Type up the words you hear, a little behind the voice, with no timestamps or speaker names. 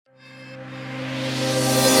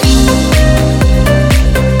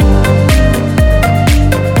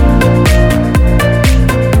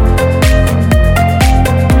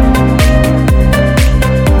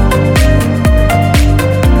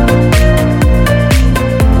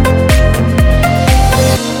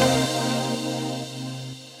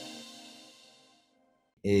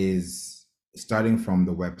starting from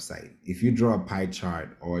the website. If you draw a pie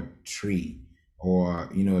chart or a tree, or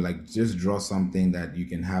like just draw something that you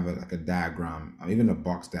can have like a diagram or even a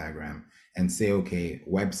box diagram, and say, okay,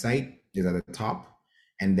 website is at the top,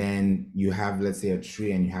 and then you have, let's say, a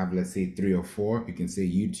tree, and you have, let's say, three or four. You can say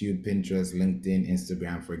YouTube, Pinterest, LinkedIn,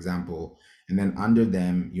 Instagram, for example. And then under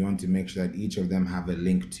them, you want to make sure that each of them have a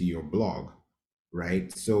link to your blog, right?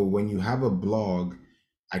 So when you have a blog,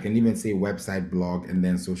 I can even say website, blog, and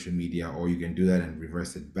then social media, or you can do that and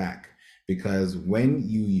reverse it back. Because when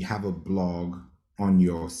you have a blog on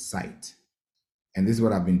your site, and this is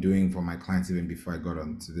what I've been doing for my clients even before I got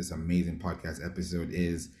onto this amazing podcast episode,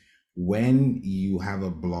 is when you have a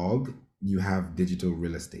blog, you have digital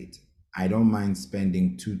real estate. I don't mind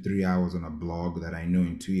spending 2, 3 hours on a blog that I know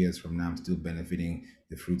in 2 years from now I'm still benefiting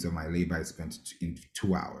the fruits of my labor I spent in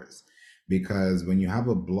 2 hours. Because when you have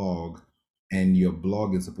a blog, and your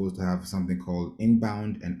blog is supposed to have something called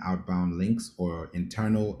inbound and outbound links, or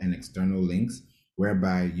internal and external links,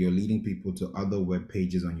 whereby you're leading people to other web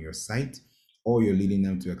pages on your site, or you're leading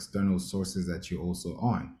them to external sources that you're also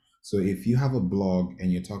on. So if you have a blog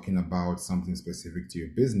and you're talking about something specific to your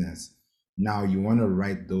business, now you want to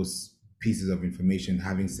write those pieces of information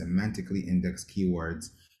having semantically indexed keywords,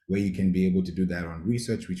 where you can be able to do that on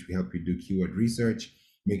research, which we help you do keyword research.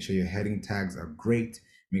 Make sure your heading tags are great.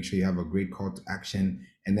 Make sure you have a great call to action,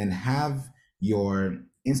 and then have your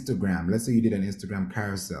Instagram. Let's say you did an Instagram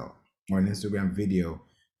carousel or an Instagram video.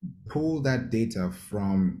 Pull that data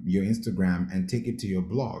from your Instagram and take it to your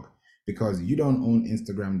blog, because you don't own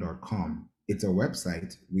Instagram.com. It's a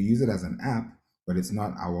website. We use it as an app, but it's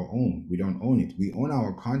not our own. We don't own it. We own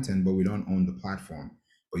our content, but we don't own the platform.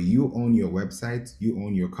 But you own your website, you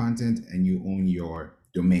own your content, and you own your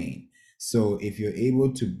domain. So if you're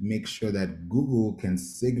able to make sure that Google can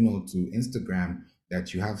signal to Instagram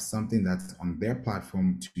that you have something that's on their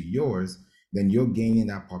platform to yours, then you're gaining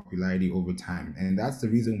that popularity over time. And that's the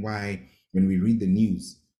reason why when we read the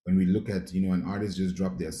news, when we look at, an artist just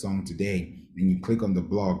dropped their song today, and you click on the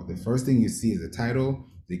blog, the first thing you see is the title.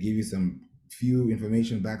 They give you some few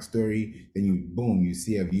information, backstory, then you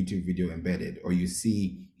see a YouTube video embedded, or you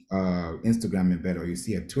see Instagram embedded, or you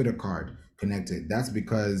see a Twitter card connected. That's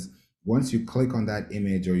because once you click on that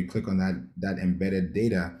image, or you click on that embedded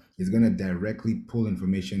data, it's going to directly pull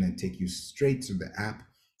information and take you straight to the app,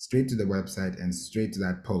 straight to the website, and straight to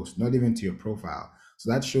that post, not even to your profile. So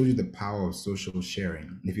that shows you the power of social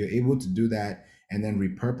sharing. If you're able to do that and then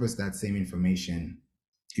repurpose that same information,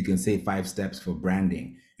 you can say 5 steps for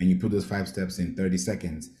branding, and you put those 5 steps in 30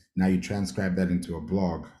 seconds. Now you transcribe that into a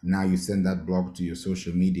blog. Now you send that blog to your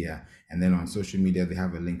social media, and then on social media, they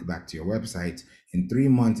have a link back to your website. In 3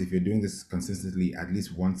 months, if you're doing this consistently at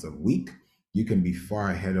least once a week, you can be far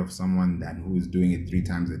ahead of someone who is doing it 3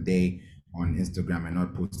 times a day on Instagram and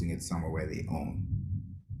not posting it somewhere where they own.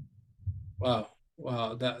 Wow.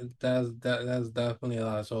 Wow, that's definitely a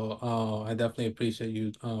lot. So I definitely appreciate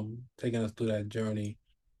you taking us through that journey.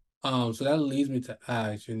 So that leads me to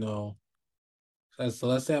ask, so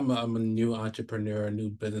let's say I'm a new entrepreneur, a new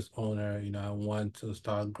business owner, I want to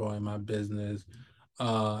start growing my business.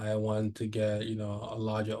 I want to get, a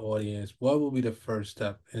larger audience. What will be the first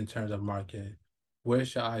step in terms of marketing? Where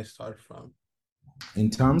should I start from?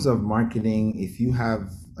 In terms of marketing, if you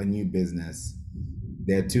have a new business,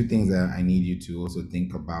 there are 2 things that I need you to also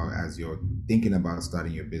think about as you're thinking about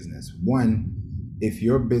starting your business. One, if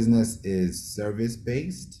your business is service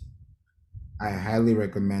based, I highly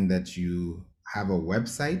recommend that you have a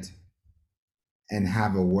website and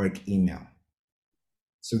have a work email,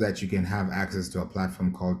 so that you can have access to a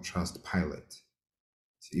platform called Trustpilot.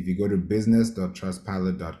 So if you go to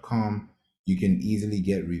business.trustpilot.com, you can easily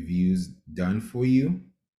get reviews done for you,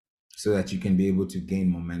 so that you can be able to gain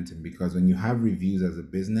momentum. Because when you have reviews as a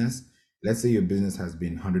business, let's say your business has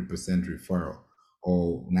been 100% referral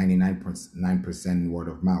or 99.9% word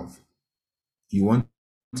of mouth, you want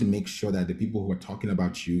to make sure that the people who are talking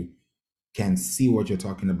about you can see what you're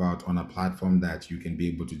talking about on a platform that you can be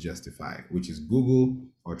able to justify, which is Google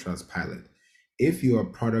or Trustpilot. If you're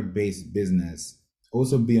a product based business,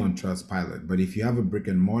 also be on Trustpilot. But if you have a brick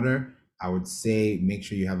and mortar, I would say make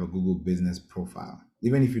sure you have a Google business profile.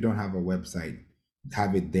 Even if you don't have a website,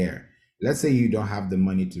 have it there. Let's say you don't have the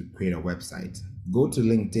money to create a website. Go to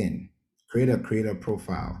LinkedIn, create a creator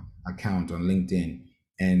profile account on LinkedIn,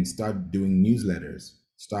 and start doing newsletters.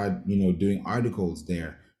 Start, doing articles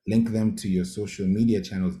there. Link them to your social media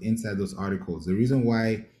channels inside those articles. The reason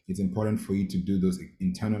why it's important for you to do those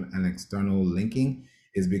internal and external linking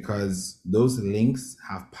is because those links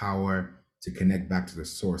have power to connect back to the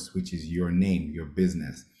source, which is your name, your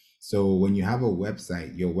business. So when you have a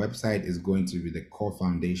website, your website is going to be the core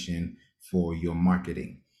foundation for your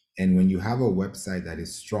marketing. And when you have a website that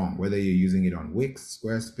is strong, whether you're using it on Wix,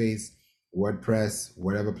 Squarespace, WordPress,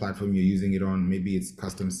 whatever platform you're using it on, maybe it's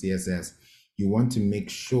custom CSS, you want to make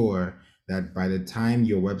sure that by the time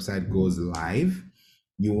your website goes live,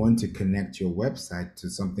 you want to connect your website to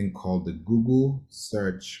something called the Google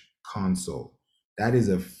Search Console. That is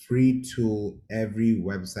a free tool every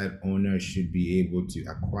website owner should be able to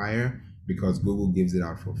acquire because Google gives it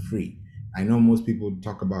out for free. I know most people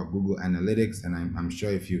talk about Google Analytics, and I'm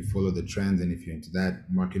sure if you follow the trends and if you're into that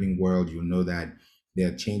marketing world, you'll know that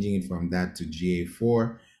they're changing it from that to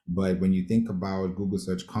GA4. But when you think about Google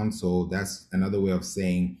Search Console, that's another way of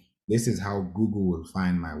saying this is how Google will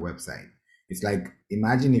find my website. It's like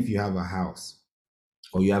imagine if you have a house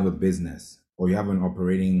or you have a business or you have an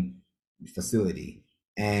operating facility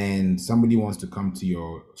and somebody wants to come to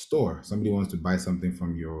your store, somebody wants to buy something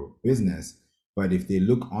from your business, but if they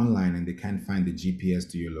look online and they can't find the GPS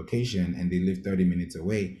to your location and they live 30 minutes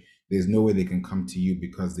away, there's no way they can come to you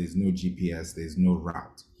because there's no GPS, there's no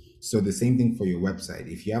route. So the same thing for your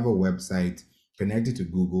website. If you have a website, connect it to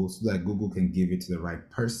Google so that Google can give it to the right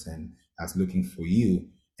person that's looking for you.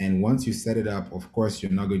 And once you set it up, of course,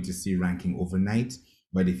 you're not going to see ranking overnight.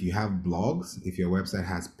 But if you have blogs, if your website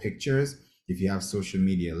has pictures, if you have social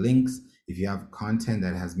media links, if you have content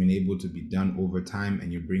that has been able to be done over time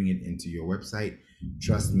and you bring it into your website,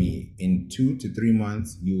 trust me, in 2 to 3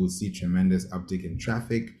 months, you will see tremendous uptick in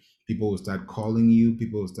traffic. People will start calling you,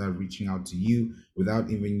 people will start reaching out to you without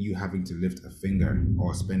even you having to lift a finger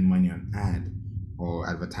or spend money on ad or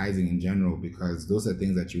advertising in general, because those are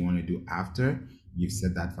things that you want to do after you've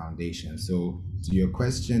set that foundation. So to your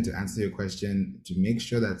question, to answer your question, to make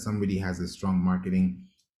sure that somebody has a strong marketing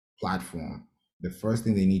platform, the first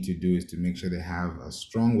thing they need to do is to make sure they have a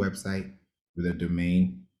strong website with a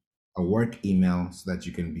domain, a work email so that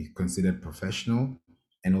you can be considered professional,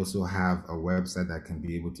 and also have a website that can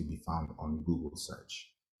be able to be found on Google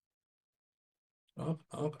search.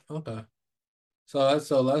 Okay.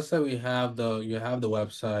 So let's say you have the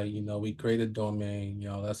website, we create a domain,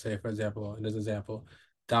 let's say for example, in this example,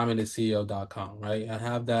 dominantceo.com, right? I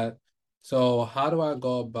have that. So how do I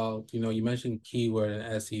go about, you mentioned keyword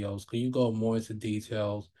and SEOs. Can you go more into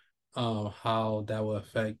details how that will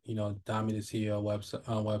affect, Dominant CEO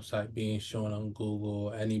website being shown on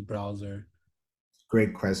Google, any browser?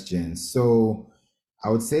 Great question. So I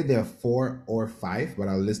would say there are 4 or 5, but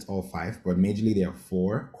I'll list all 5. But majorly there are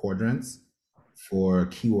 4 quadrants for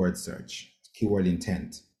keyword search, keyword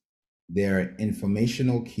intent. There are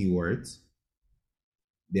informational keywords,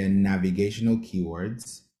 there are navigational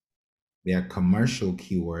keywords, there are commercial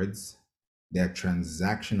keywords, there are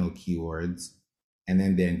transactional keywords, and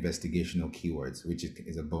then there are investigational keywords, which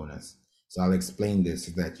is a bonus. So I'll explain this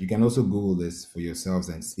so that you can also Google this for yourselves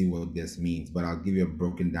and see what this means, but I'll give you a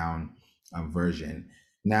broken down version.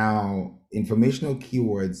 Now, informational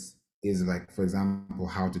keywords is like, for example,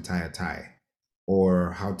 how to tie a tie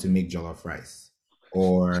or how to make jollof rice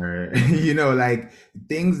or like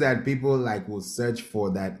things that people like will search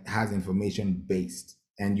for that has information based,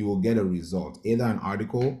 and you will get a result, either an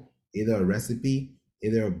article, either a recipe,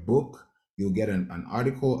 either a book. You'll get an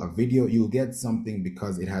article, a video, you'll get something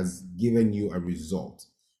because it has given you a result.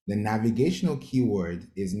 The navigational keyword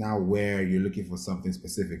is now where you're looking for something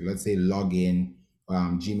specific. Let's say login,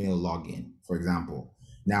 Gmail login, for example.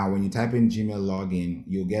 Now, when you type in Gmail login,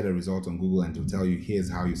 you'll get a result on Google and it'll tell you, here's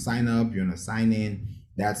how you sign up, you're gonna sign in.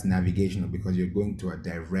 That's navigational because you're going to a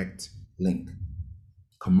direct link.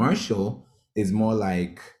 Commercial is more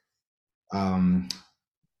like,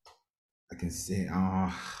 I can say,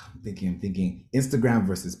 I'm thinking Instagram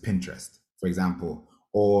versus Pinterest, for example,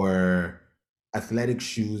 or athletic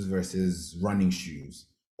shoes versus running shoes,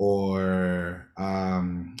 or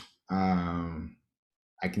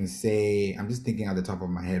I can say, I'm just thinking at the top of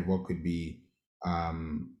my head, what could be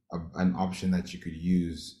an option that you could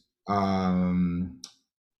use.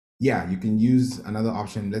 Yeah, you can use another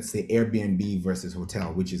option. Let's say Airbnb versus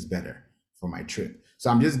hotel, which is better for my trip. So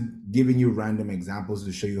I'm just giving you random examples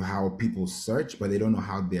to show you how people search, but they don't know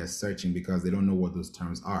how they're searching because they don't know what those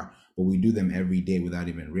terms are. But we do them every day without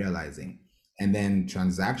even realizing. And then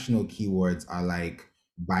transactional keywords are like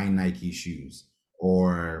buy Nike shoes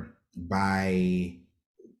or buy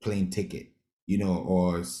plane ticket,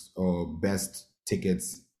 or best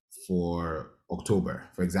tickets for October,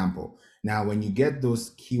 for example. Now, when you get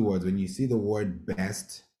those keywords, when you see the word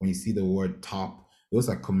best, when you see the word top, those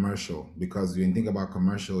are commercial, because when you think about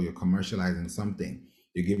commercial, you're commercializing something.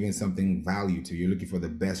 You're giving something value to. You're looking for the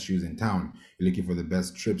best shoes in town. You're looking for the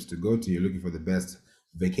best trips to go to. You're looking for the best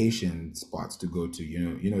vacation spots to go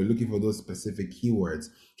to, looking for those specific keywords.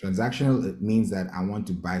 Transactional, it means that I want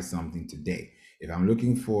to buy something today. If I'm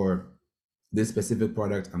looking for this specific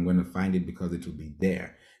product, I'm going to find it because it will be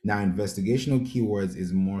there. Now, investigational keywords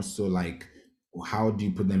is more so like, how do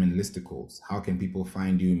you put them in listicles? How can people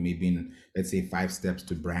find you? Maybe in, let's say, 5 steps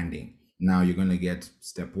to branding. Now you're going to get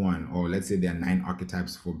step 1, or let's say there are 9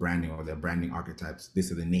 archetypes for branding, or they're branding archetypes.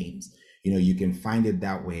 These are the names. You can find it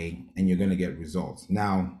that way, and you're going to get results.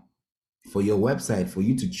 Now, for your website, for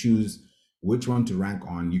you to choose which one to rank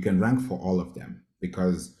on, you can rank for all of them,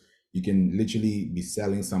 because you can literally be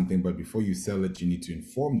selling something, but before you sell it, you need to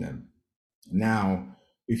inform them. Now,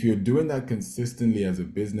 if you're doing that consistently as a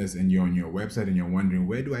business and you're on your website and you're wondering,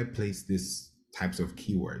 where do I place these types of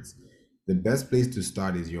keywords? The best place to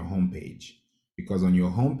start is your homepage. Because on your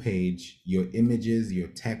homepage, your images, your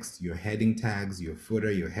text, your heading tags, your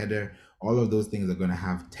footer, your header, all of those things are going to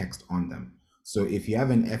have text on them. So if you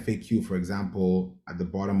have an FAQ, for example, at the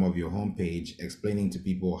bottom of your homepage explaining to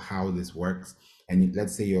people how this works, and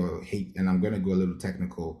let's say and I'm going to go a little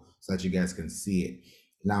technical so that you guys can see it.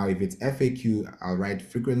 Now, if it's FAQ, I'll write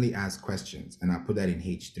frequently asked questions, and I'll put that in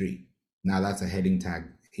H3. Now that's a heading tag,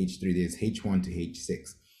 H3. There's H1 to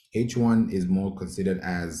H6. H1 is more considered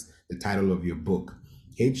as the title of your book.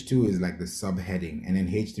 H2 is like the subheading, and then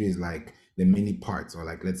H3 is like the mini parts, or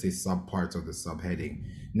like, let's say, sub parts of the subheading.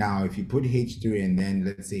 Now, if you put H3 and then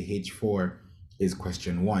let's say H4 is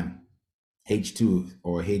question 1, H2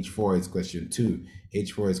 or H4 is question 2,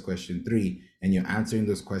 H4 is question 3, and you're answering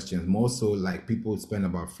those questions. More so, like, people spend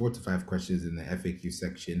about 4 to 5 questions in the FAQ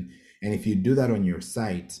section. And if you do that on your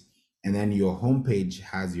site, and then your homepage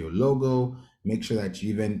has your logo, make sure that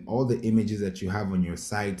all the images that you have on your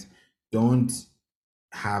site don't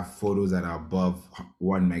have photos that are above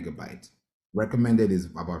 1 megabyte. Recommended is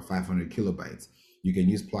about 500 kilobytes. You can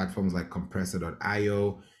use platforms like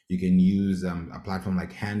compressor.io. You can use a platform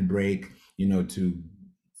like Handbrake, to,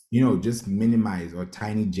 just minimize, or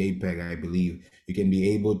tiny JPEG, I believe. You can be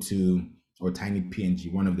able to, or tiny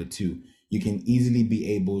PNG, one of the two. You can easily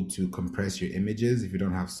be able to compress your images if you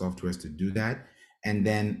don't have softwares to do that. And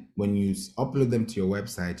then when you upload them to your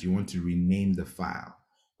website, you want to rename the file.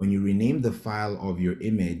 When you rename the file of your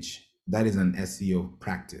image, that is an SEO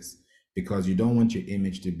practice, because you don't want your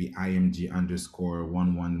image to be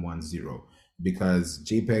img_1110, because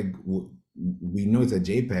JPEG, we know it's a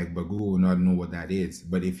JPEG, but Google will not know what that is.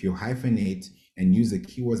 But if you hyphenate and use the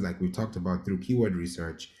keywords like we talked about through keyword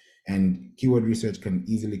research, and keyword research can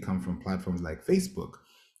easily come from platforms like Facebook,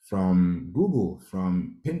 from Google,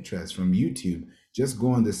 from Pinterest, from YouTube. Just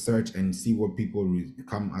go on the search and see what people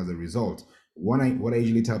come as a result. What I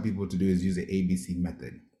usually tell people to do is use the ABC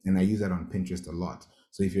method, and I use that on Pinterest a lot.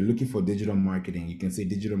 So if you're looking for digital marketing, you can say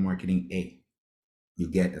digital marketing A. You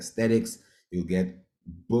get aesthetics, you get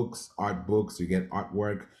books, art books, you get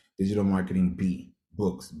artwork. Digital marketing B,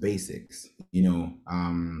 books, basics,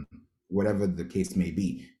 whatever the case may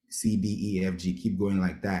be. C, D, E, F, G, keep going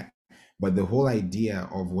like that. But the whole idea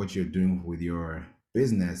of what you're doing with your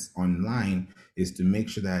business online is to make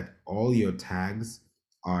sure that all your tags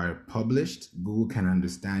are published. Google can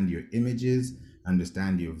understand your images,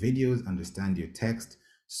 understand your videos, understand your text,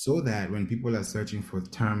 so that when people are searching for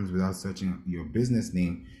terms without searching your business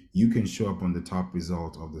name, you can show up on the top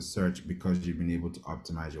result of the search because you've been able to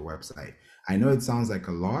optimize your website. I know it sounds like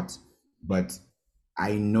a lot, but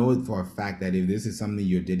I know for a fact that if this is something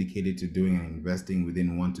you're dedicated to doing and investing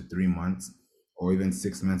within 1 to 3 months, or even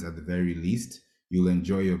 6 months at the very least, you'll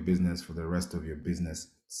enjoy your business for the rest of your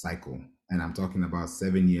business cycle. And I'm talking about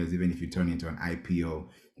 7 years. Even if you turn into an IPO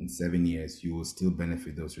in 7 years, you will still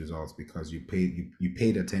benefit those results, because you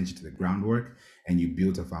paid attention to the groundwork, and you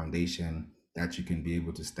built a foundation that you can be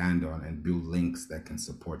able to stand on and build links that can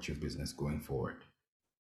support your business going forward.